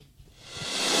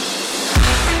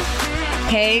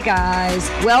Hey guys,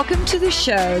 welcome to the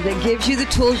show that gives you the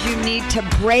tools you need to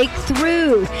break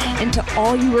through into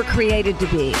all you were created to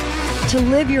be, to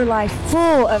live your life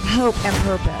full of hope and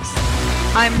purpose.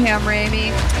 I'm Pam Ramey,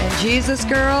 and Jesus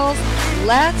girls,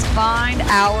 let's find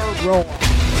our roar.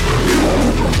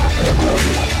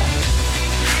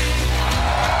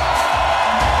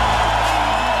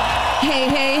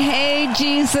 Hey,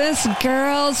 Jesus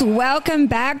girls. Welcome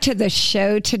back to the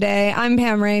show today. I'm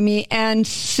Pam Ramey and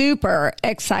super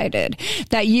excited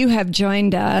that you have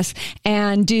joined us.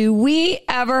 And do we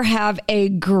ever have a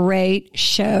great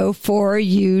show for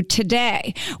you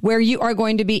today where you are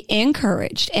going to be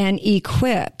encouraged and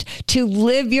equipped to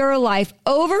live your life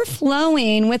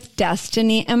overflowing with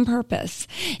destiny and purpose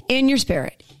in your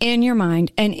spirit, in your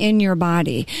mind, and in your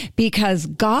body, because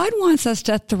God wants us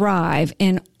to thrive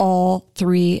in all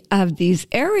three of these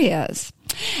areas.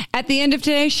 At the end of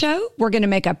today's show, we're going to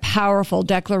make a powerful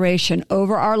declaration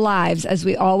over our lives, as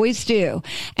we always do.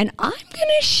 And I'm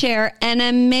going to share an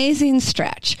amazing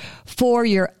stretch for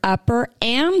your upper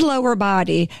and lower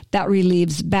body that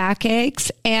relieves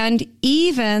backaches and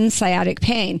even sciatic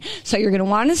pain. So you're going to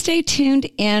want to stay tuned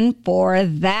in for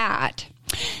that.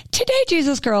 Today,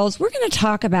 Jesus girls, we're going to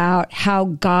talk about how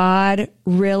God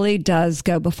really does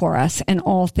go before us in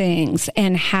all things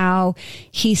and how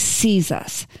he sees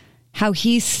us,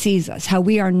 how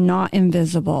we are not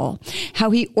invisible,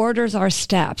 how he orders our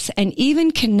steps and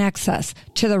even connects us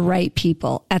to the right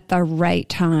people at the right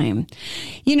time.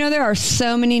 You know, there are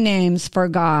so many names for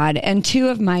God, and two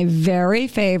of my very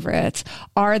favorites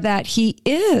are that he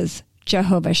is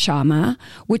Jehovah Shammah,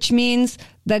 which means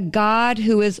the God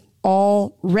who is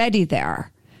already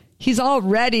there. He's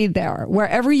already there.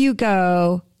 Wherever you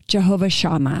go, Jehovah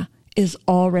Shammah is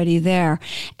already there.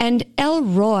 And El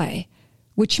Roi,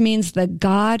 which means the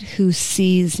God who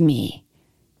sees me.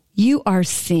 You are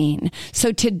seen.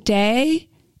 So today,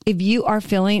 if you are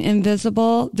feeling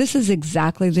invisible, this is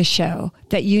exactly the show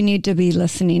that you need to be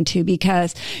listening to,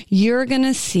 because you're going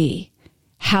to see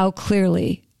how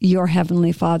clearly your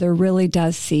Heavenly Father really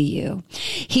does see you.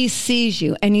 He sees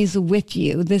you and he's with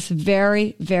you this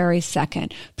very, very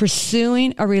second,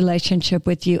 pursuing a relationship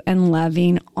with you and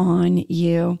loving on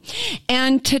you.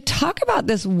 And to talk about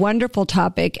this wonderful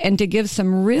topic and to give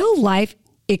some real life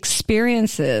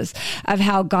experiences of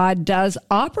how God does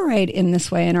operate in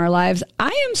this way in our lives,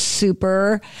 I am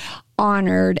super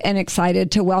honored and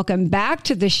excited to welcome back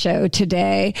to the show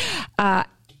today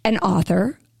an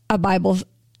author, a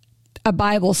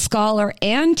Bible scholar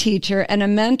and teacher, and a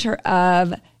mentor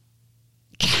of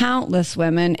countless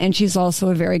women. And she's also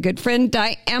a very good friend,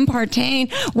 Dianne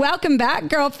Partain. Welcome back,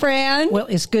 girlfriend. Well,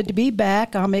 it's good to be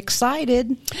back. I'm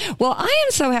excited. Well, I am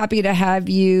so happy to have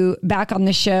you back on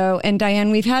the show. And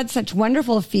Dianne, we've had such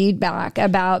wonderful feedback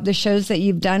about the shows that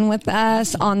you've done with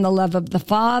us on the love of the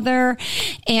Father.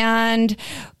 And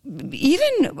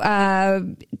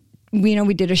even,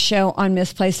 we did a show on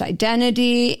misplaced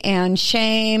identity and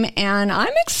shame, and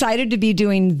I'm excited to be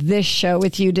doing this show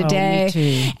with you today. Oh, me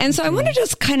too. And so I want to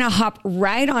just kind of hop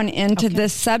right on into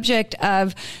this subject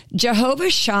of Jehovah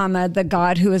Shammah, the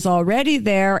God who is already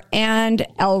there, and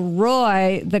El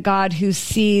Roi, the God who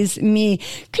sees me.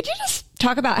 Could you just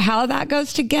talk about how that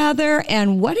goes together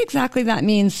and what exactly that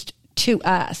means to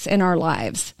us in our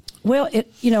lives? Well,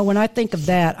 when I think of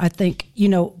that, I think,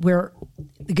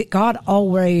 God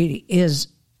already is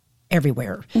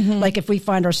everywhere. Mm-hmm. Like if we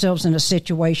find ourselves in a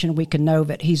situation, we can know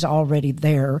that he's already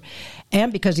there.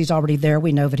 And because he's already there,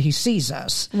 we know that he sees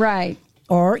us. Right.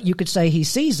 Or you could say he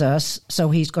sees us, so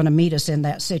he's going to meet us in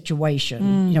that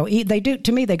situation. They do,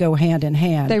 to me, they go hand in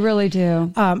hand. They really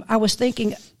do. I was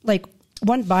thinking, like,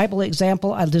 one Bible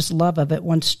example I just love of it,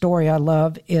 one story I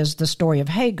love is the story of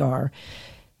Hagar,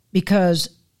 because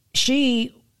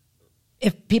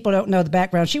if people don't know the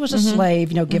background, she was a slave,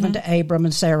 given to Abram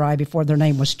and Sarai before their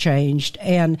name was changed.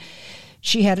 And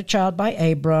she had a child by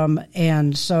Abram.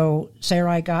 And so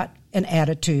Sarai got an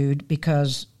attitude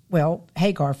because,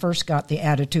 Hagar first got the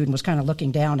attitude and was kind of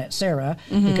looking down at Sarah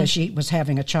because she was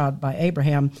having a child by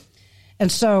Abraham.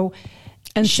 And so...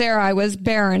 And Sarai was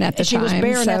barren at the time. She was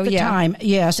barren at the time,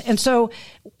 yes. And so,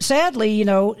 sadly,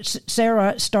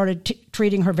 Sarah started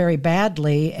treating her very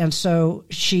badly, and so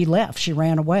she left. She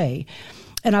ran away.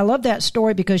 And I love that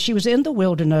story because she was in the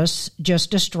wilderness,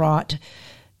 just distraught.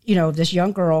 This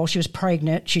young girl, she was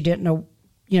pregnant. She didn't know,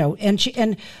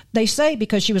 and they say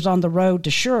because she was on the road to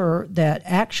Shur that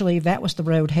actually that was the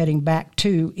road heading back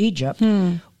to Egypt,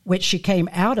 which she came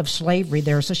out of slavery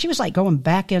there. So she was like going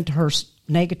back into her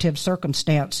negative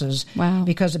circumstances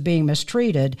because of being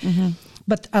mistreated.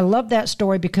 But I love that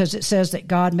story because it says that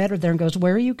God met her there and goes,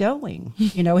 where are you going?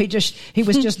 You know, he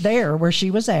was just there where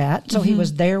she was at. So he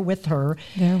was there with her.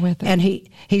 There with her. And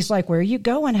he's like, where are you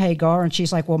going, Hagar? And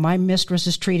she's like, well, my mistress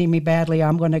is treating me badly.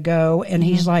 I'm going to go. And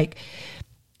he's like,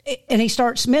 and he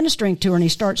starts ministering to her and he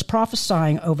starts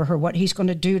prophesying over her what he's going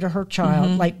to do to her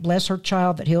child, like bless her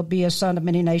child, that he'll be a son of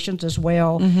many nations as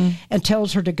well, and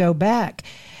tells her to go back.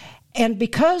 And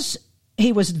because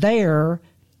he was there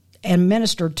and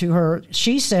ministered to her,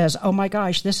 she says, oh my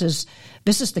gosh, this is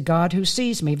the God who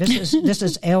sees me. This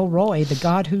is El Roy, the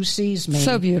God who sees me.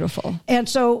 So beautiful. And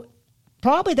so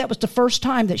probably that was the first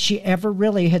time that she ever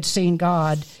really had seen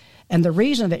God. And the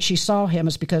reason that she saw him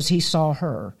is because he saw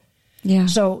her. Yeah.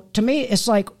 So to me, it's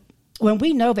like when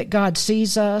we know that God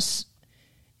sees us,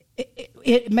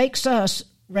 it makes us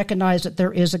recognize that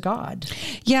there is a God.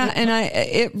 Yeah, and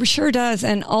it sure does.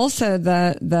 And also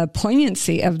the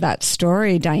poignancy of that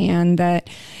story, Dianne, that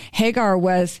Hagar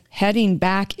was heading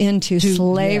back into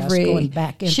slavery. Yes, going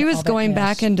back into she was going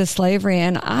back into slavery.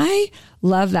 And I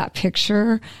love that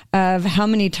picture of how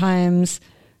many times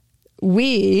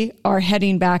we are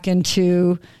heading back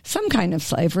into some kind of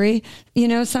slavery, you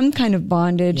know, some kind of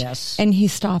bondage. Yes. And he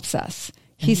stops us.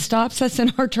 He stops us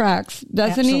in our tracks,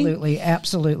 doesn't he?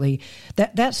 Absolutely.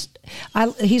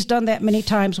 He's done that many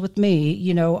times with me.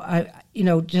 You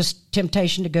know, just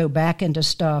temptation to go back into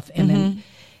stuff, and then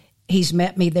he's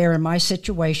met me there in my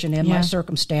situation, in my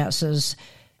circumstances,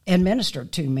 and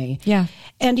ministered to me. Yeah.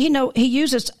 And he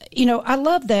uses. I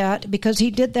love that because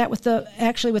he did that with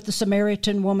the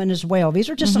Samaritan woman as well. These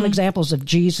are just some examples of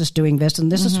Jesus doing this,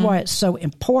 and this is why it's so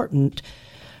important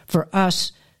for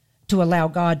us to allow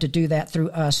God to do that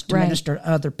through us to minister to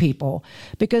other people.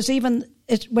 Because even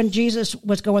when Jesus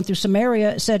was going through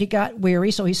Samaria, it said he got weary,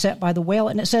 so he sat by the well,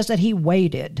 and it says that he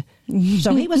waited.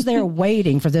 So he was there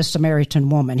waiting for this Samaritan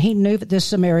woman. He knew that this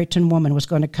Samaritan woman was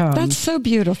going to come. That's so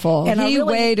beautiful. And he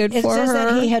waited for her. It says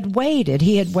that he had waited.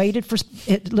 He had waited for,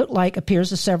 it looked like,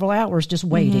 appears as several hours, just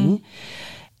waiting.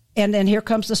 And then here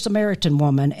comes the Samaritan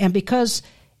woman. And because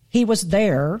he was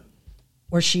there,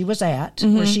 where she was at,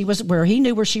 where he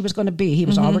knew where she was going to be. He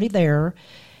was already there.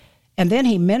 And then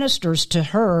he ministers to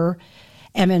her.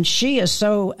 And then she is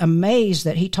so amazed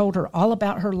that he told her all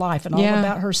about her life and all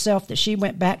about herself, that she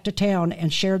went back to town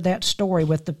and shared that story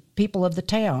with the people of the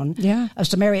town of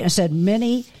Samaria, and said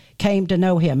many came to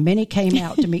know him. Many came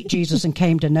out to meet Jesus and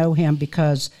came to know him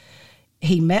because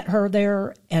he met her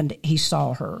there and he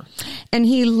saw her. And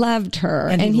he loved her.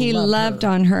 And he loved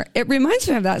on her. It reminds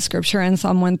me of that scripture in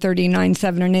Psalm 139,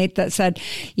 7 and 8 that said,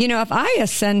 you know, if I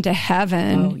ascend to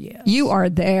heaven, you are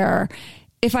there.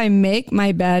 If I make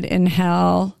my bed in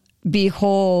hell,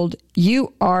 behold,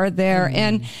 you are there.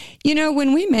 And, you know,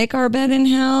 when we make our bed in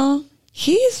hell,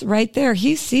 he's right there.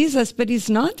 He sees us, but he's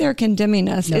not there condemning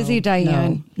us. Is he,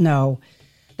 Dianne? No.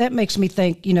 That makes me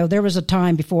think, you know, there was a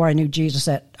time before I knew Jesus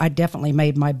that I definitely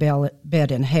made my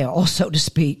bed in hell, so to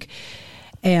speak.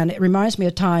 And it reminds me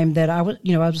of a time that I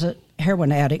was a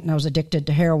heroin addict and I was addicted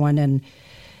to heroin. And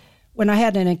when I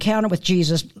had an encounter with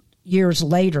Jesus years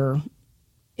later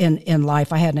in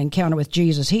life, I had an encounter with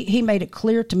Jesus. He made it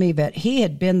clear to me that he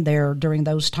had been there during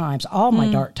those times, all my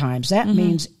dark times. That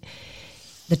means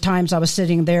the times I was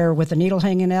sitting there with a needle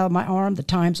hanging out of my arm, the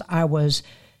times I was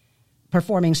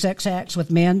performing sex acts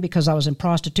with men because I was in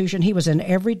prostitution. He was in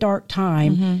every dark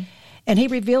time. And he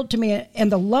revealed to me,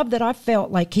 and the love that I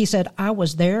felt, like he said, I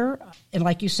was there. And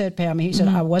like you said, Pam, he said,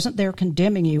 I wasn't there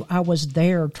condemning you. I was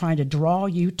there trying to draw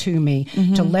you to me,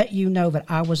 to let you know that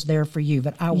I was there for you,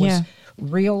 that I was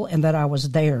real and that I was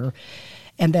there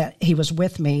and that he was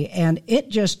with me. And it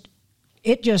just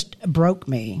broke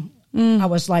me. I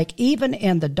was like, even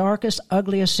in the darkest,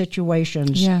 ugliest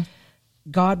situations,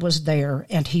 God was there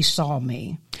and he saw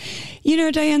me. You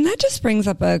know, Dianne, that just brings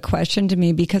up a question to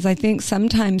me, because I think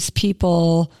sometimes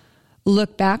people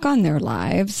look back on their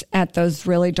lives at those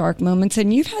really dark moments,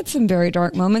 and you've had some very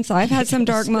dark moments. I've had some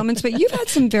dark moments, but you've had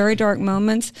some very dark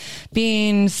moments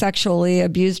being sexually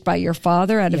abused by your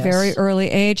father at a very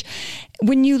early age.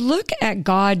 When you look at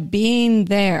God being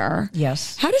there,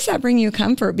 how does that bring you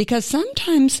comfort? Because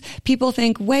sometimes people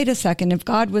think, wait a second, if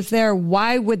God was there,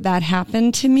 why would that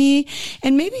happen to me?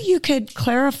 And maybe you could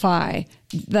clarify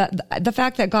the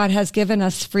fact that God has given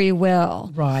us free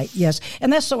will. Right, yes.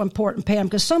 And that's so important, Pam,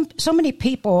 because so many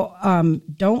people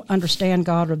don't understand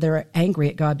God, or they're angry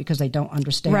at God because they don't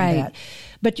understand that.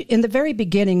 But in the very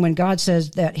beginning, when God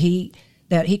says that he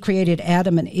created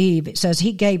Adam and Eve, it says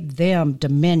he gave them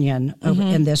dominion over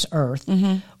in this earth.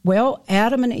 Well,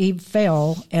 Adam and Eve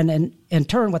fell, and in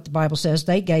turn, what the Bible says,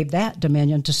 they gave that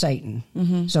dominion to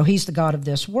Satan. So he's the God of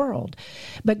this world.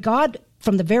 But God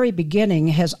from the very beginning,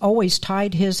 has always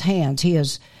tied his hands. He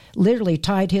has literally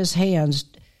tied his hands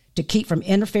to keep from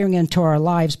interfering into our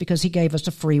lives because he gave us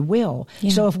a free will.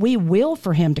 Yeah. So if we will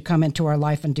for him to come into our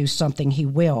life and do something, he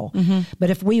will. But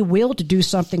if we will to do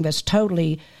something that's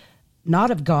totally not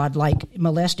of God, like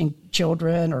molesting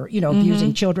children or,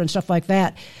 abusing children, stuff like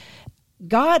that,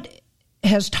 God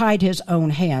has tied his own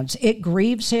hands. It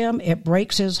grieves him. It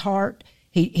breaks his heart.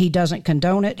 He doesn't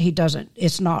condone it.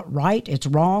 It's not right. It's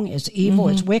wrong. It's evil.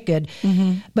 It's wicked.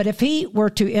 But if he were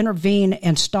to intervene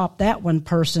and stop that one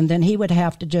person, then he would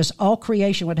have to all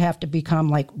creation would have to become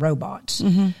like robots.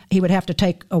 He would have to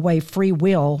take away free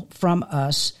will from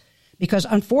us. Because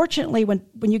unfortunately, when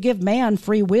you give man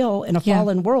free will in a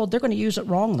fallen world, they're going to use it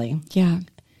wrongly. Yeah.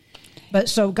 But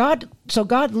so God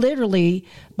literally,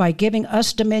 by giving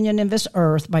us dominion in this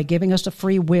earth, by giving us a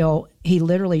free will, he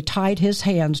literally tied his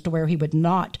hands to where he would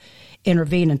not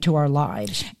intervene into our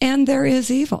lives. And there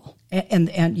is evil.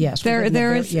 And yes, there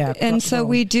is, and so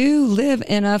we do live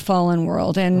in a fallen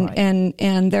world, and right.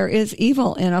 and there is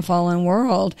evil in a fallen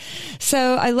world.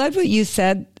 So I loved what you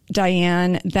said,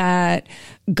 Dianne, that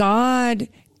God,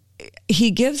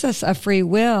 he gives us a free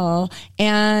will,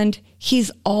 and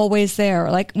he's always there.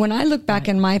 Like when I look back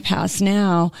in my past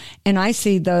now and I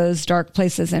see those dark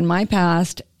places in my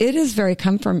past, it is very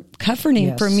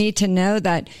comforting for me to know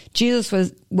that Jesus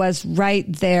was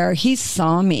right there. He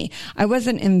saw me. I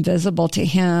wasn't invisible to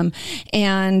him.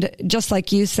 And just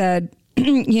like you said,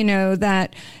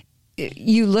 that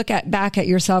you look back at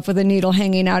yourself with a needle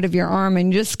hanging out of your arm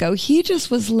and you just go, he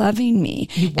just was loving me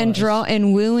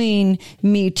and wooing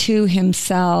me to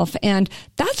himself. And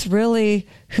that's really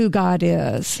who God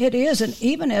is. It is. And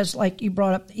even as, like you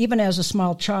brought up, even as a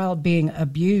small child being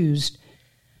abused,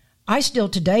 I still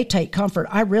today take comfort.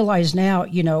 I realize now,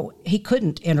 he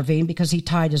couldn't intervene because he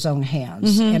tied his own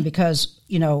hands. And because,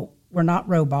 we're not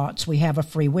robots, we have a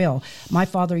free will. My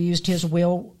father used his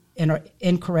will in an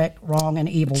incorrect, wrong, and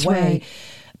evil way. Right.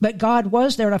 But God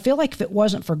was there, and I feel like if it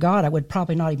wasn't for God, I would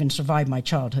probably not even survive my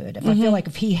childhood. I feel like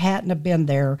if he hadn't have been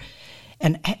there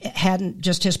and hadn't,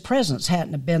 just his presence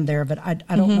hadn't have been there, but I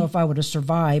don't know if I would have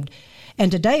survived. And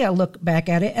today I look back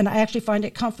at it, and I actually find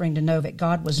it comforting to know that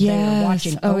God was there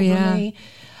watching over me.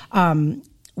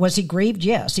 Was he grieved?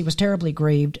 Yes, he was terribly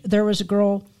grieved. There was a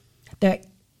girl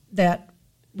that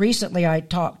recently I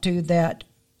talked to that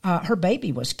her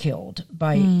baby was killed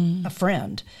by a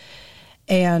friend.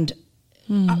 And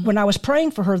when I was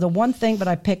praying for her, the one thing that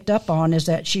I picked up on is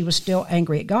that she was still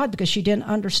angry at God because she didn't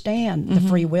understand the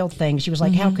free will thing. She was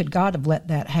like, how could God have let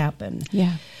that happen?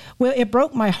 Yeah. Well, it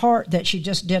broke my heart that she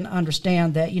just didn't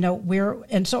understand that,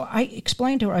 and so I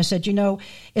explained to her, I said,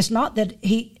 it's not that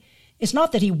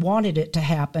he wanted it to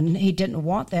happen. He didn't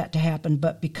want that to happen,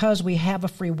 but because we have a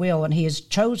free will and he has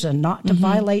chosen not to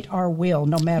violate our will,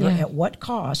 no matter at what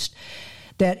cost,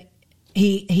 that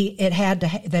it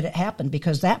happened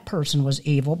because that person was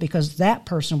evil, because that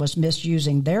person was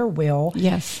misusing their will.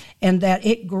 Yes. And that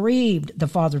it grieved the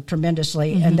Father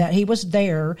tremendously, and that he was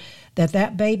there,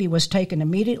 that baby was taken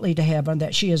immediately to heaven,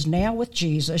 that she is now with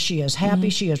Jesus. She is happy.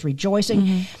 She is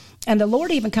rejoicing. And the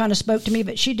Lord even kind of spoke to me,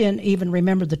 but she didn't even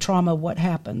remember the trauma of what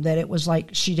happened, that it was like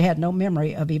she had no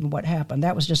memory of even what happened.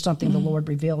 That was just something the Lord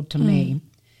revealed to me.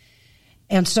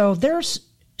 And so there's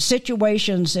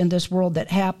situations in this world that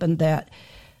happen that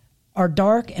are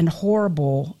dark and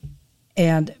horrible,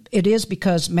 and it is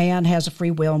because man has a free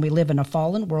will and we live in a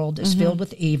fallen world that's filled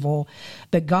with evil.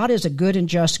 But God is a good and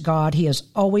just God. He is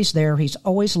always there. He's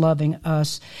always loving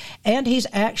us, and he's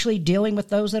actually dealing with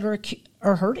those that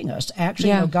are hurting us.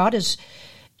 Actually,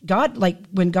 God, like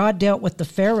when God dealt with the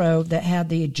Pharaoh that had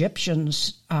the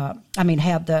Egyptians,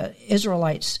 had the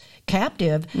Israelites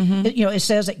captive, it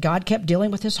says that God kept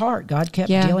dealing with his heart. God kept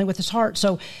dealing with his heart.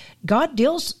 So God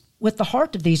deals with the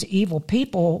heart of these evil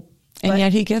people. And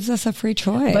yet he gives us a free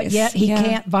choice. But yet he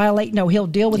can't violate. No, he'll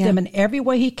deal with them in every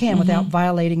way he can without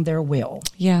violating their will.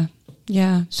 Yeah,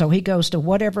 yeah. So he goes to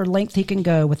whatever length he can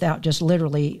go without just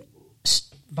literally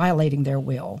violating their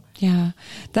will. Yeah.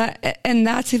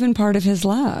 That's even part of his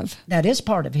love. That is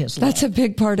part of his love. That's a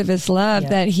big part of his love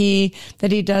that he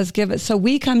does give us. So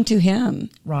we come to him.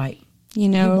 Right. He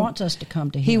wants us to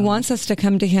come to him. He wants us to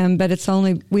come to him, but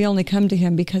we only come to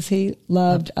him because he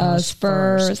loved us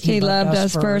first. He loved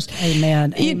us first.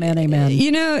 Amen. Amen. Amen.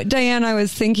 Dianne, I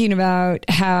was thinking about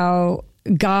how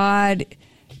God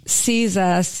sees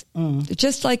us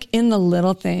just like in the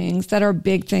little things that are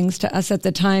big things to us at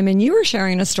the time. And you were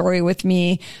sharing a story with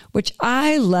me, which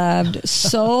I loved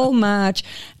so much,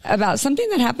 about something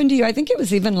that happened to you. I think it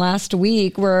was even last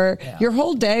week, where your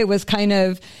whole day was kind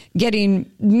of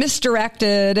getting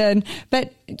misdirected.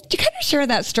 But you kind of share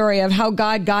that story of how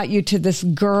God got you to this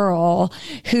girl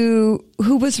who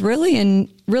was really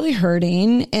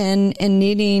hurting and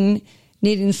needing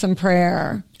some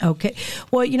prayer. Okay.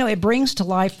 Well, it brings to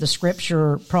life the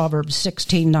scripture, Proverbs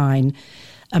 16:9.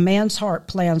 A man's heart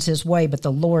plans his way, but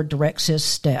the Lord directs his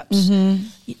steps.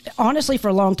 Mm-hmm. Honestly, for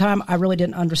a long time, I really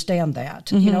didn't understand that.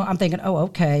 Mm-hmm. I'm thinking, oh,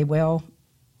 okay, well,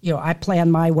 I plan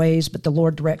my ways, but the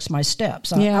Lord directs my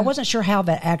steps. I wasn't sure how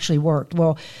that actually worked.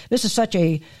 Well, this is such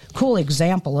a cool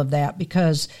example of that,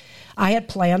 because I had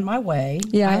planned my way.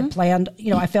 Yeah. I had planned,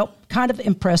 I felt kind of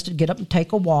impressed to get up and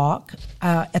take a walk.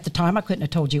 At the time, I couldn't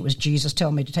have told you it was Jesus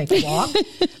telling me to take a walk.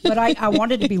 But I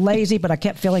wanted to be lazy, but I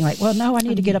kept feeling like, well, no, I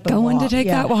need to get up and walk. Going to take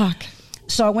that walk.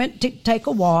 So I went to take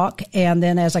a walk, and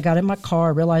then as I got in my car,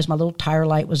 I realized my little tire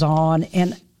light was on,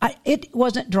 and it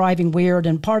wasn't driving weird,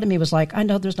 and part of me was like, I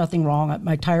know there's nothing wrong.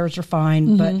 My tires are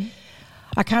fine, but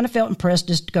I kind of felt impressed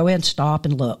just to go ahead and stop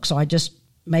and look. So I just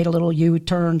made a little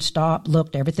U-turn, stopped,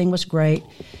 looked, everything was great.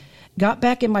 Got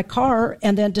back in my car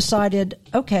and then decided,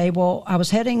 okay, well, I was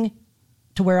heading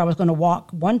to where I was going to walk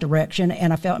one direction,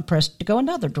 and I felt impressed to go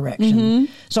another direction.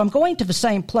 Mm-hmm. So I'm going to the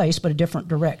same place, but a different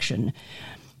direction.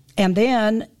 And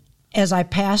then as I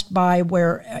passed by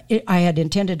where I had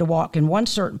intended to walk in one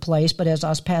certain place, but as I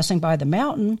was passing by the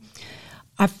mountain,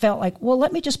 I felt like, well,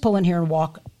 let me just pull in here and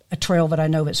walk a trail that I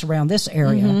know that's around this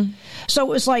area. Mm-hmm. So it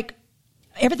was like,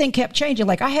 everything kept changing.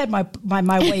 Like I had my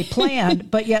way planned,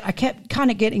 but yet I kept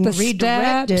kind of getting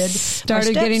redirected.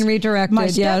 My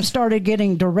steps started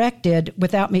getting directed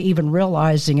without me even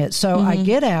realizing it. So I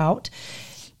get out,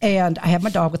 and I have my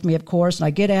dog with me, of course, and I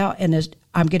get out, and as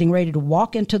I'm getting ready to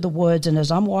walk into the woods, and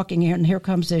as I'm walking in, and here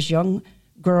comes this young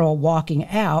girl walking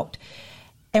out,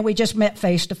 and we just met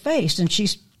face to face, and she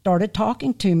started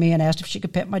talking to me and asked if she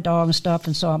could pet my dog and stuff,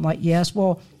 and so I'm like, yes.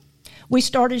 Well, we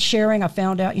started sharing. I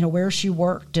found out, where she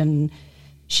worked, and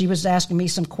she was asking me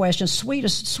some questions.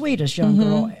 Sweetest young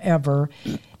girl ever.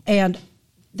 And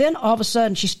then all of a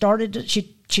sudden, she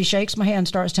shakes my hand and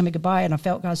starts telling me goodbye, and I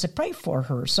felt God said, pray for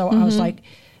her. So I was like,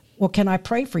 well, can I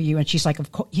pray for you? And she's like,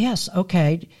 of course, yes,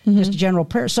 okay, just a general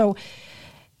prayer. So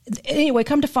anyway,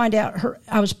 come to find out,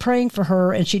 I was praying for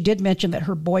her, and she did mention that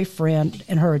her boyfriend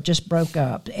and her had just broke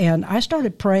up. And I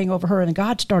started praying over her, and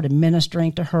God started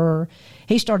ministering to her.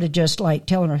 He started just like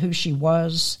telling her who she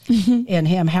was and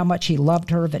him, how much he loved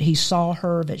her, that he saw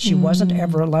her, that she wasn't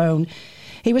ever alone.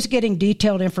 He was getting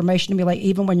detailed information to me, like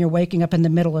even when you're waking up in the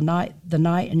middle of the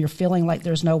night and you're feeling like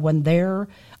there's no one there,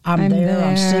 I'm there,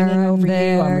 I'm singing over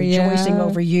you, I'm rejoicing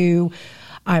over you,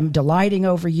 I'm delighting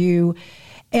over you.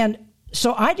 And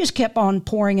so I just kept on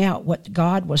pouring out what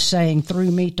God was saying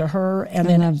through me to her. And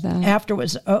then after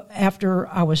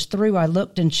I was through, I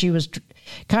looked, and she was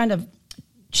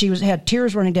had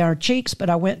tears running down her cheeks, but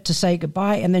I went to say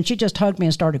goodbye, and then she just hugged me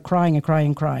and started crying and crying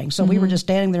and crying. So we were just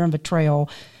standing there on the trail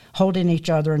holding each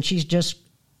other, and she's just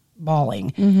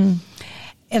bawling.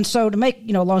 And so to make,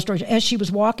 long story short, as she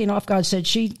was walking off, God said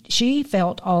she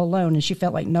felt all alone, and she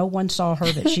felt like no one saw her,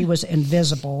 that she was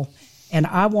invisible. And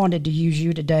I wanted to use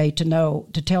you today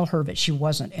to tell her that she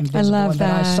wasn't invisible, and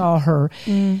that I saw her.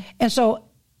 And so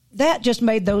that just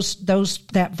made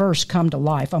that verse come to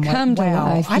life. I'm like,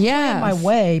 wow, I planned my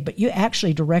way, but you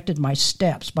actually directed my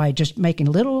steps by just making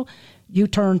little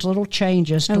U-turns, little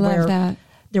changes to where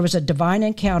there was a divine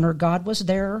encounter. God was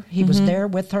there. He was there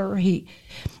with her. And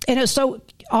it was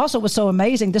so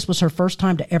amazing. This was her first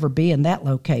time to ever be in that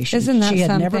location. Isn't that She had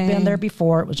something? never been there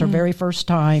before. It was her very first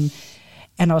time.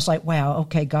 And I was like, wow,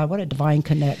 okay, God, what a divine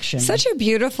connection. Such a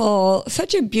beautiful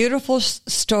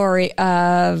story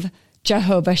of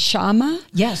Jehovah Shammah.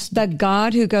 Yes. The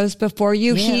God who goes before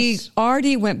you. Yes. He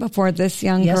already went before this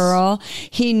young girl.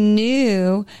 He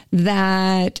knew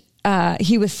that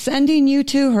he was sending you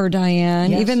to her,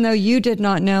 Dianne, even though you did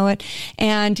not know it.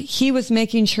 And he was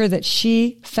making sure that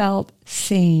she felt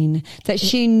seen, that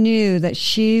she knew that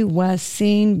she was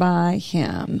seen by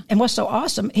him. And what's so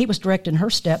awesome, he was directing her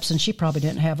steps, and she probably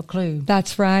didn't have a clue.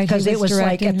 That's right. Because it was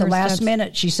like at the last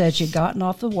minute, she said she'd gotten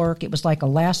off the work. It was like a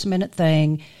last minute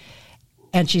thing.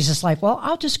 And she's just like, well,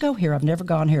 I'll just go here. I've never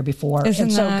gone here before.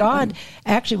 And so God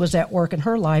actually was at work in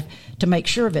her life to make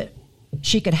sure that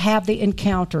she could have the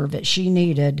encounter that she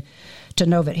needed to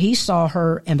know that he saw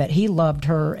her and that he loved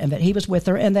her and that he was with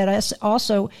her, and that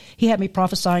also he had me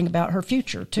prophesying about her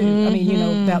future too. I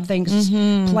mean, about things,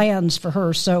 plans for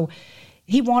her. So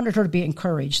He wanted her to be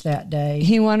encouraged that day.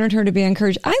 He wanted her to be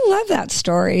encouraged. I love that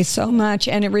story so much.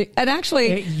 And it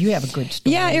actually... You have a good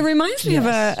story. Yeah, it reminds me of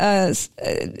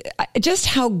just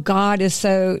how God is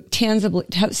so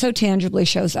tangibly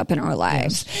shows up in our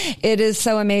lives. Yes. It is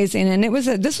so amazing. And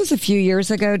this was a few years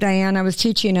ago, Diane. I was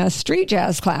teaching a street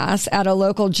jazz class at a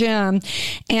local gym.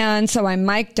 And so I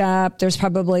mic'd up. There's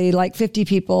probably like 50,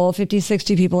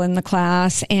 60 people in the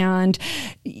class. And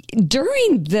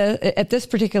at this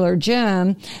particular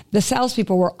gym, the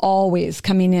salespeople were always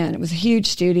coming in. It was a huge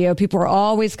studio. People were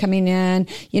always coming in,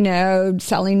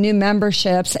 selling new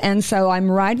memberships. And so I'm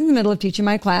right in the middle of teaching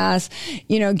my class,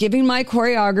 giving my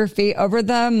choreography over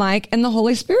the mic, and the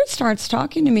Holy Spirit starts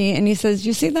talking to me. And he says,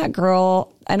 "You see that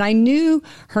girl?" And I knew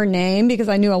her name because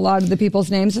I knew a lot of the people's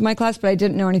names in my class, but I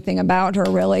didn't know anything about her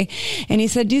really. And he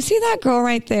said, "Do you see that girl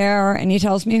right there?" And he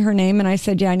tells me her name. And I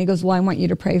said, "Yeah." And he goes, "Well, I want you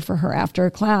to pray for her after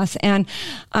class." And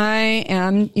I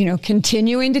am,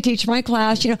 continuing to teach my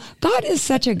class. God is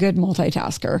such a good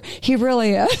multitasker. He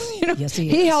really is. Yes, he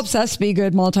is. He helps us be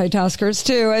good multitaskers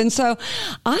too. And so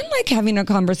I'm like having a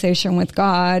conversation with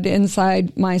God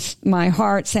inside my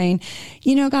heart saying,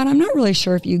 God, I'm not really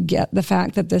sure if you get the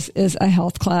fact that this is a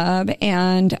health club,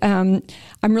 and I'm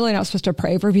really not supposed to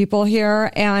pray for people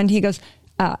here. And he goes,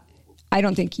 "I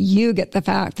don't think you get the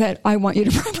fact that I want you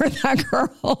to pray for that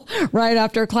girl right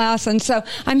after class." And so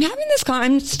I'm having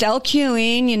I'm still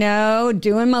cueing,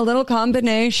 doing my little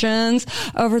combinations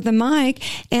over the mic.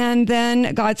 And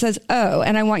then God says, "Oh,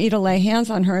 and I want you to lay hands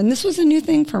on her." And this was a new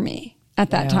thing for me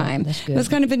at that time. It was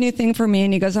kind of a new thing for me.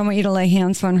 And he goes, "I want you to lay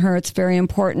hands on her. It's very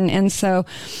important." And so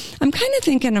I'm kind of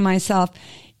thinking to myself,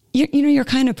 you're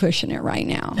kind of pushing it right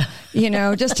now,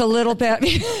 just a little bit.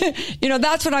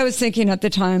 That's what I was thinking at the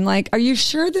time. Like, are you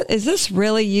sure is this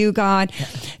really you, God?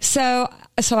 So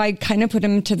I kind of put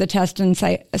him to the test and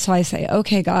I say,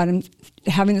 "Okay, God, I'm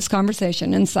having this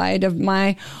conversation inside of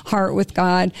my heart with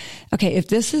God. Okay, if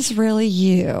this is really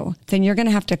you, then you're going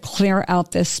to have to clear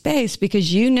out this space,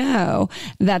 because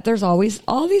that there's always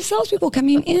all these salespeople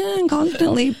coming in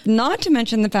constantly, not to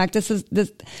mention the fact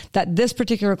that this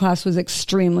particular class was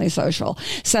extremely social.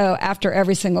 So after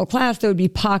every single class, there would be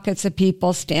pockets of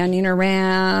people standing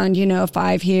around,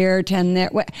 5 here, 10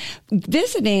 there,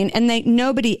 visiting, and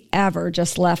nobody ever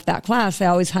just left that class. They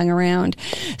always hung around.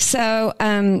 So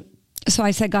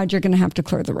I said, "God, you're going to have to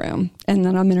clear the room, and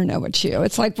then I'm going to know it's you."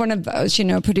 It's like one of those,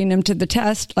 putting him to the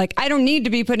test. Like, I don't need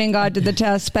to be putting God to the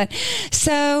test. But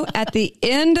so at the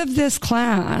end of this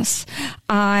class,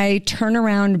 I turn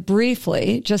around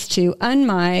briefly just to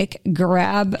unmic,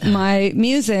 grab my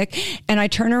music, and I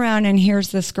turn around, and here's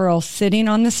this girl sitting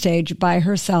on the stage by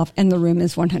herself, and the room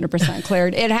is 100%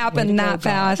 cleared. It happened that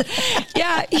fast.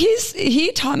 Yeah,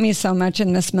 he taught me so much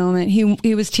in this moment.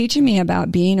 He was teaching me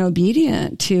about being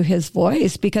obedient to his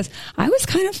voice, because I was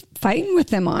kind of fighting with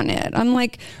him on it. I'm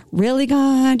like, "Really,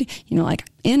 God? Like,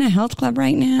 in a health club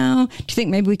right now? Do you think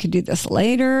maybe we could do this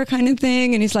later?" kind of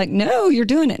thing. And he's like, "No, you're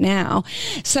doing it now."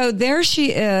 So there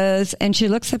she is, and she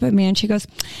looks up at me and she goes,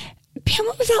 "Pam,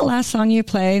 what was that last song you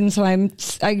played?" And so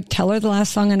I tell her the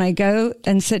last song, and I go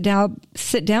and sit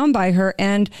down by her.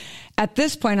 And at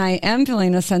this point, I am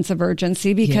feeling a sense of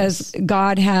urgency, because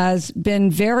God has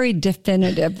been very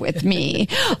definitive with me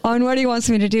on what he wants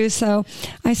me to do. So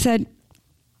I said,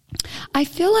 "I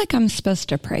feel like I'm supposed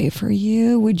to pray for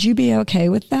you. Would you be okay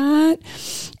with that?"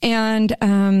 And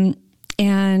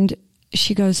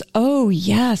she goes, "Oh,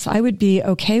 yes, I would be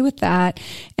okay with that."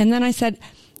 And then I said,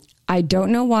 "I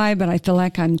don't know why, but I feel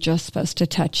like I'm just supposed to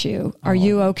touch you. Are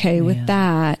you okay with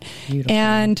that?" Beautiful.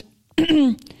 And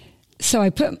so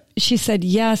she said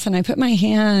yes, and I put my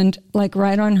hand like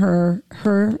right on her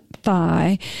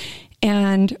thigh,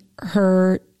 and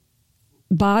her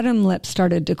bottom lip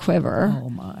started to quiver. Oh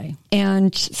my.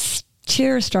 And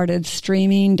tears started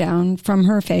streaming down from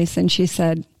her face, and she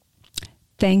said,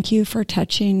 "Thank you for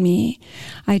touching me.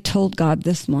 I told God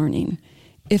this morning,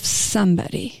 if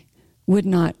somebody would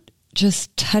not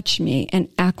just touch me and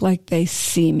act like they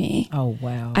see me, oh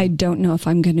wow, I don't know if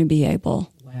I'm going to be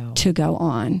able to go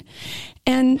on."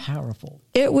 And powerful.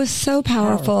 It was so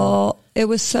powerful. It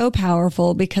was so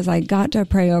powerful, because I got to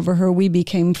pray over her. We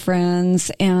became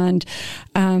friends, and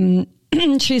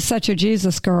she's such a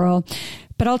Jesus girl.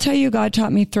 But I'll tell you, God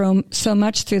taught me so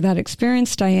much through that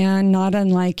experience, Dianne, not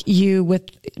unlike you with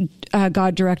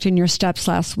God directing your steps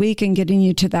last week and getting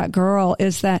you to that girl,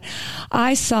 is that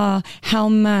I saw how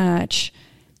much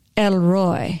El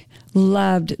Roy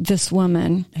loved this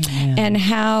woman. Amen. And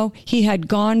how he had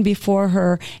gone before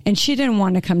her, and she didn't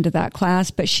want to come to that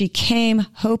class, but she came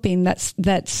hoping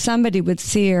that somebody would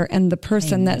see her, and the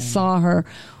person Amen. that saw her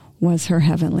was her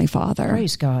heavenly Father.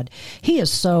 Praise God. He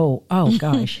is so, oh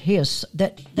gosh, he is,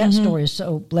 that story is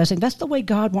so blessing. That's the way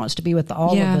God wants to be with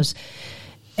all of us.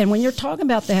 And when you're talking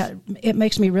about that, it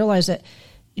makes me realize that,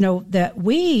 that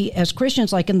we as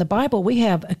Christians, like in the Bible, we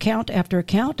have account after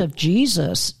account of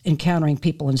Jesus encountering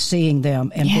people and seeing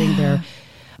them and being there.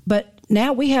 But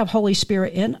now we have Holy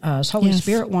Spirit in us. Holy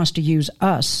Spirit wants to use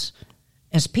us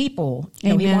as people.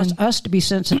 He wants us to be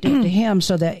sensitive to Him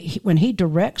so that when He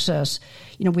directs us,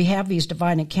 we have these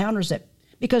divine encounters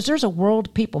because there's a world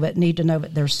of people that need to know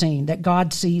that they're seen, that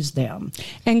God sees them.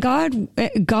 And God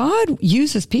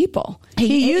uses people.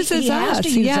 He uses us. Has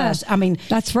to use us. I mean,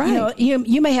 that's right.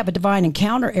 You may have a divine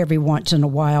encounter every once in a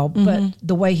while, but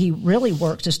the way He really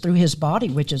works is through His body,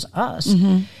 which is us.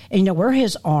 And we're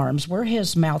His arms, we're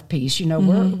His mouthpiece.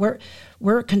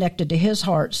 We're connected to His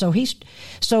heart. So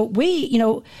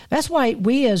that's why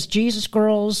we as Jesus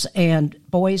girls and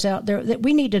boys out there, that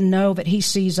we need to know that He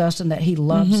sees us and that He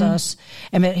loves us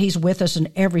and that He's with us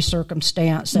in every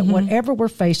circumstance, that whatever we're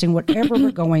facing, whatever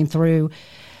we're going through,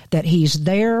 that He's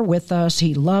there with us,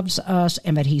 He loves us,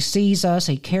 and that He sees us,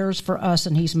 He cares for us,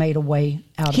 and He's made a way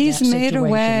out of that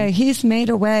situation. He's made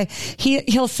a way.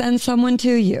 He'll send someone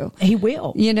to you. He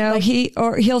will.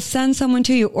 He'll send someone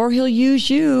to you, or He'll use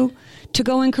you to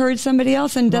go encourage somebody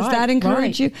else. And does that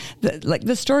encourage you? Like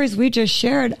the stories we just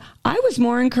shared, I was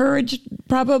more encouraged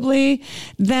probably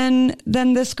than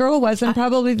this girl was, and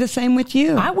probably the same with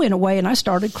you. I went away and I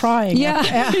started crying. Yeah,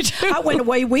 I went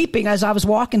away weeping as I was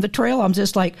walking the trail. I'm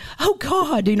just like, oh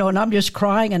God, and I'm just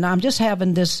crying, and I'm just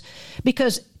having this,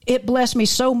 because it blessed me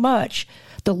so much.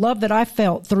 The love that I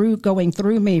felt going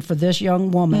through me for this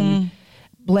young woman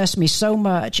blessed me so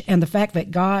much, and the fact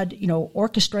that God,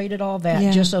 orchestrated all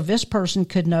that just so this person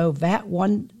could know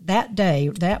that day,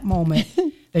 that moment,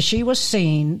 that she was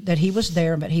seen, that He was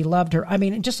there, that He loved her. I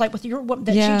mean, just like with your woman,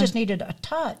 that she just needed a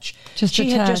touch.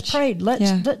 She had just prayed,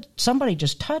 let somebody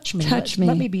just touch me.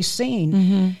 Let me be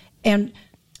seen. And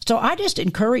so I just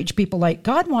encourage people, like,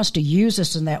 God wants to use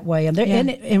us in that way,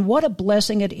 and what a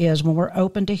blessing it is when we're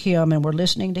open to Him and we're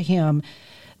listening to Him.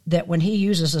 That when He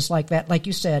uses us like that, like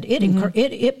you said,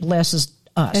 it blesses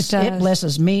us. It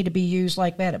blesses me to be used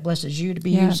like that. It blesses you to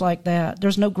be used like that.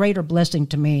 There's no greater blessing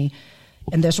to me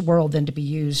in this world than to be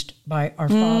used by our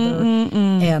Father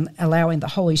and allowing the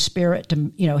Holy Spirit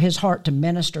to, His heart to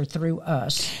minister through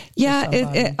us.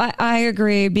 Yeah, I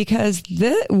agree, because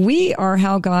we are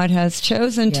how God has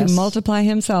chosen to multiply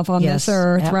Himself on this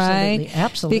earth, right?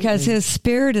 Absolutely. Because His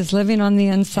Spirit is living on the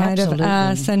inside of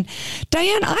us. And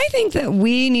Dianne, I think that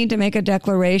we need to make a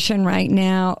declaration right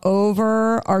now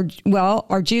over our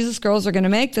Jesus girls are going to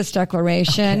make this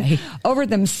declaration over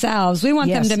themselves. We want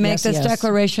them to make this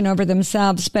declaration over themselves.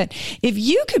 But if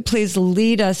you could please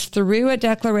lead us through a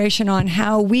declaration on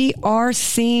how we are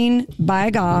seen by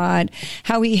God,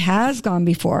 how He has gone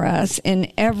before us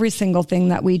in every single thing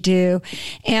that we do.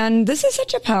 And this is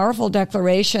such a powerful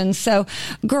declaration. So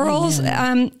girls,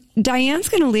 Dianne's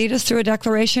going to lead us through a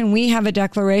declaration. We have a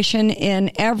declaration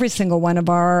on every single one of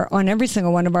our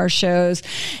shows.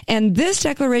 And this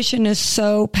declaration is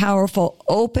so powerful.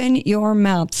 Open your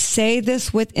mouth. Say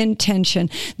this with intention.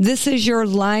 This is your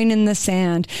line in the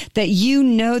sand, that you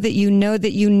know that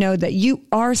you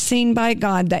are seen by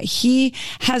God, that He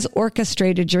has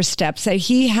orchestrated your steps, that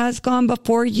He has gone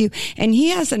before you, and He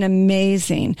has an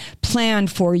amazing plan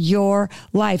for your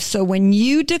life. So when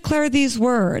you declare these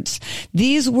words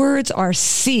are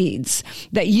seeds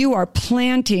that you are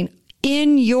planting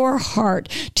in your heart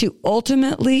to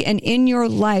ultimately, and in your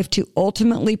life to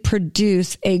ultimately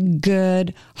produce a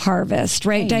good harvest.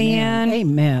 Right, Dianne?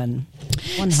 Amen.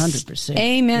 100%.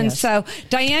 Amen. Yes. So,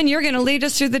 Dianne, you're going to lead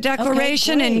us through the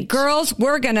declaration, and girls,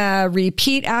 we're going to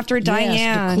repeat after Dianne.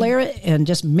 Yes, declare it and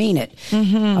just mean it.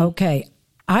 Okay.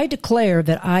 I declare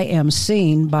that I am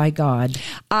seen by God.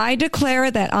 I declare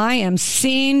that I am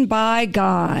seen by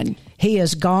God. He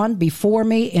has gone before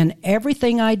me in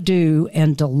everything I do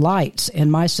and delights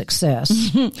in my success.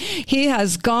 He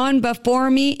has gone before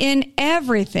me in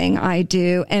everything I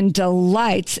do and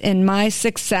delights in my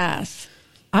success.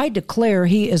 I declare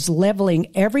He is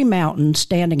leveling every mountain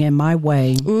standing in my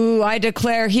way. Ooh, I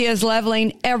declare He is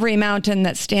leveling every mountain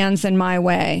that stands in my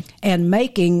way. And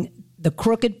making the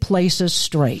crooked places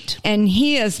straight. And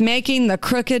He is making the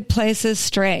crooked places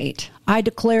straight. I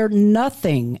declare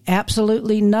nothing,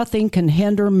 absolutely nothing can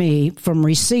hinder me from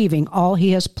receiving all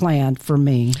He has planned for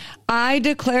me. I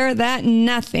declare that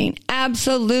nothing,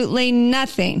 absolutely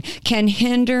nothing, can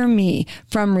hinder me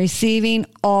from receiving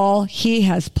all He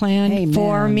has planned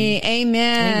for me.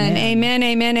 Amen. Amen.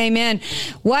 Amen. Amen.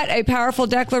 What a powerful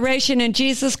declaration. And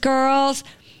Jesus, girls,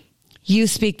 you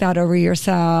speak that over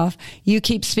yourself. You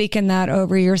keep speaking that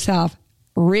over yourself.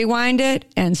 Rewind it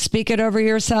and speak it over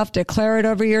yourself, declare it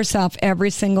over yourself every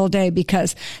single day,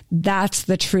 because that's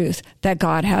the truth that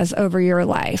God has over your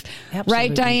life. Absolutely.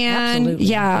 Right, Dianne? Absolutely.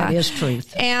 Yeah. That is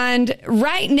truth. And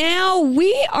right now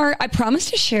I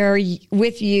promise to share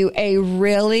with you a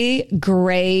really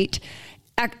great,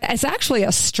 it's actually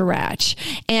a stretch,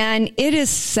 and it is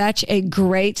such a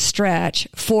great stretch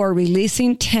for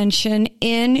releasing tension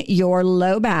in your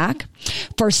low back,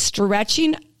 for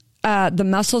stretching the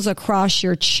muscles across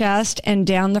your chest and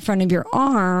down the front of your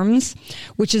arms,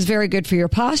 which is very good for your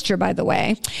posture, by the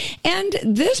way. And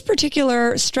this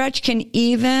particular stretch can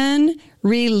even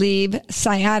relieve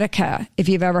sciatica, if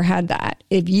you've ever had that.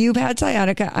 If you've had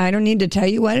sciatica, I don't need to tell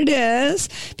you what it is.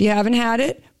 If you haven't had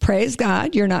it, praise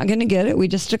God, you're not going to get it. We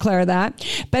just declare that.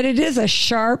 But it is a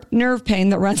sharp nerve pain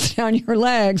that runs down your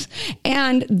legs.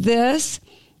 And this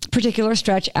particular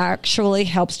stretch actually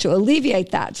helps to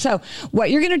alleviate that. So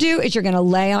what you're going to do is you're going to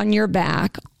lay on your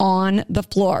back on the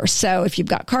floor. So if you've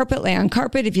got carpet, lay on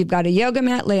carpet. If you've got a yoga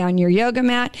mat, lay on your yoga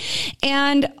mat.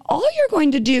 And all you're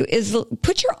going to do is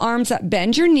put your arms up,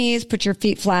 bend your knees, put your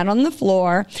feet flat on the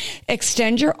floor,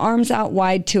 extend your arms out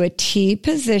wide to a T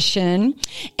position.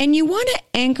 And you want to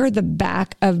anchor the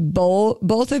back of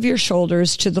both of your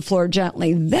shoulders to the floor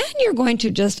gently. Then you're going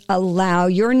to just allow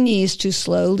your knees to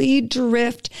slowly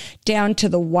drift down to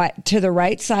the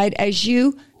right side as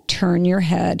you turn your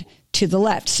head to the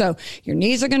left. So your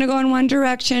knees are going to go in one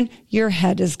direction. Your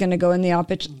head is going to go in the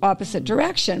opposite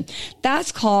direction.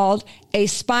 That's called a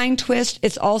spine twist.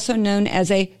 It's also known as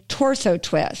a torso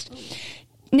twist.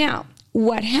 Now,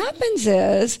 what happens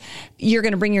is you're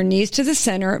going to bring your knees to the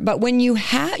center, but when you're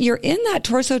in that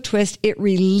torso twist, it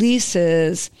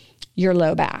releases your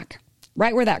low back.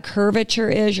 Right where that curvature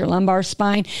is, your lumbar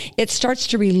spine, it starts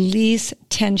to release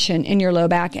tension in your low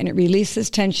back, and it releases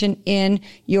tension in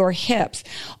your hips.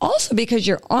 Also, because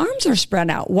your arms are spread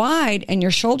out wide and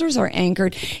your shoulders are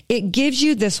anchored, it gives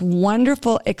you this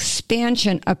wonderful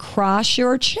expansion across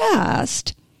your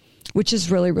chest, which is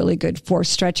really, really good for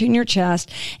stretching your chest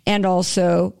and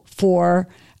also for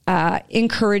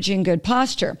encouraging good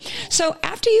posture. So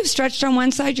after you've stretched on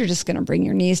one side, you're just going to bring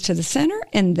your knees to the center,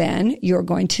 and then you're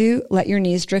going to let your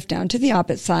knees drift down to the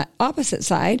opposite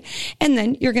side, and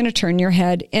then you're going to turn your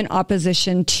head in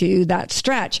opposition to that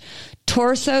stretch.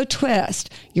 Torso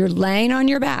twist, you're laying on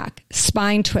your back.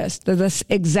 Spine twist, they're the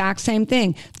exact same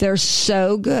thing. They're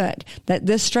so good. That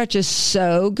this stretch is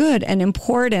so good and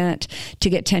important to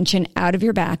get tension out of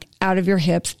your back, out of your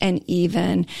hips, and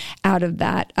even out of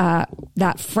that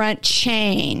front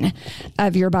chain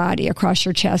of your body across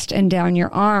your chest and down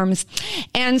your arms.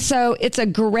 And so it's a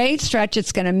great stretch.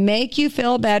 It's going to make you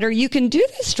feel better. You can do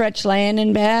this stretch laying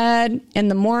in bed in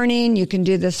the morning. You can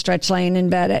do this stretch laying in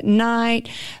bed at night.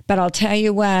 But I'll tell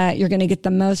you what, you're going to get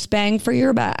the most bang for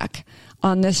your buck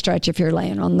on this stretch if you're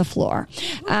laying on the floor.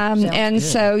 And good.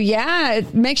 So, yeah,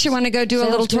 it makes you want to go do a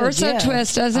little torso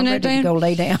twist, doesn't it, Dianne? Go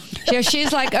lay down. Yeah,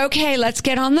 she's like, okay, let's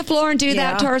get on the floor and do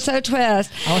that torso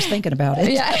twist. I was thinking about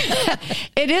it. Yeah.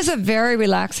 It is a very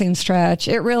relaxing stretch.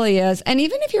 It really is. And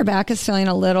even if your back is feeling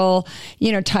a little,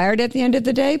 tired at the end of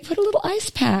the day, put a little ice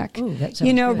pack, Ooh, that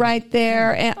sounds good. Right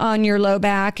there on your low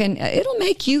back, and it'll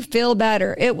make you feel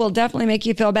better. It will definitely make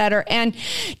you feel better. And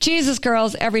Jesus,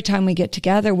 girls, every time we get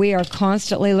together, we are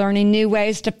constantly learning new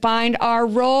ways to find our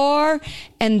roar.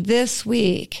 And this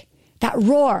week, that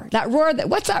roar,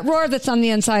 what's that roar that's on the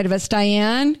inside of us,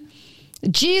 Dianne?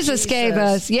 Jesus gave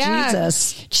us,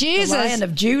 Jesus, the Lion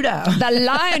of Judah, the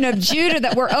Lion of Judah,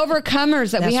 that we're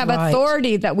overcomers, that we have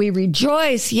authority, that we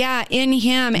rejoice, in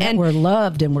Him, and we're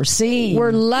loved and we're seen.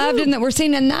 We're loved and that we're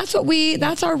seen, and that's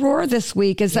our roar this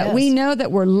week, is that we know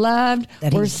that we're loved,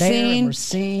 that we're He's there seen, and we're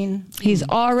seen. He's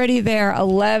already there. I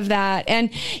love that. And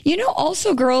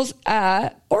also, girls,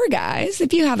 or guys,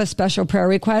 if you have a special prayer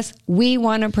request, we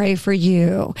want to pray for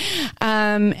you.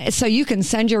 So you can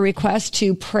send your request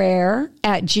to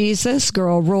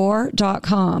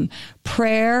prayer@JesusGirlRoar.com.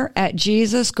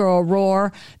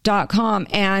 prayer@JesusGirlRoar.com.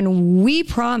 And we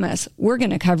promise we're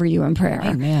going to cover you in prayer.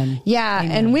 Amen. Yeah.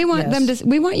 Amen. And we want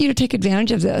we want you to take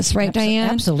advantage of this, right, Dianne?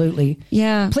 Absolutely.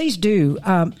 Yeah. Please do.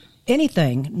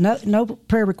 Anything. No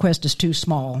prayer request is too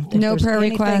small. If no prayer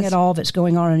request. Anything at all that's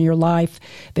going on in your life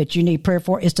that you need prayer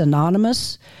for, it's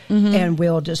anonymous, and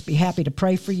we'll just be happy to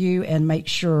pray for you and make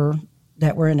sure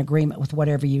that we're in agreement with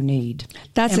whatever you need.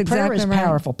 That's and exactly prayer is right.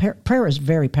 powerful. Prayer is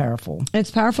very powerful. It's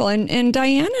powerful. And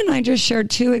Dianne and I just shared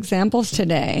 2 examples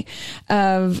today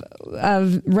of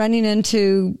running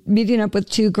into, meeting up with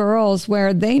 2 girls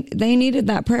where they needed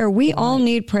that prayer. We all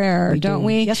need prayer, don't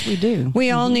we? Yes, we do.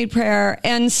 We all need prayer.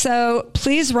 And so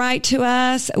please write to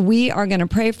us. We are going to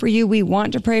pray for you. We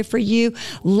want to pray for you.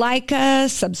 Like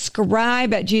us,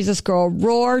 subscribe at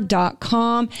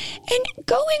JesusGirlRoar.com, and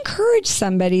go encourage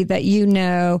somebody that you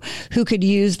know who could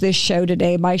use this show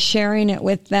today by sharing it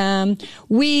with them.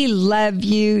 We love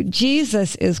you.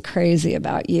 Jesus is crazy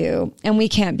about you, and we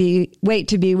can't wait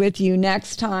to be with you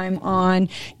next time on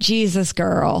Jesus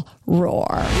Girl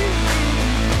Roar.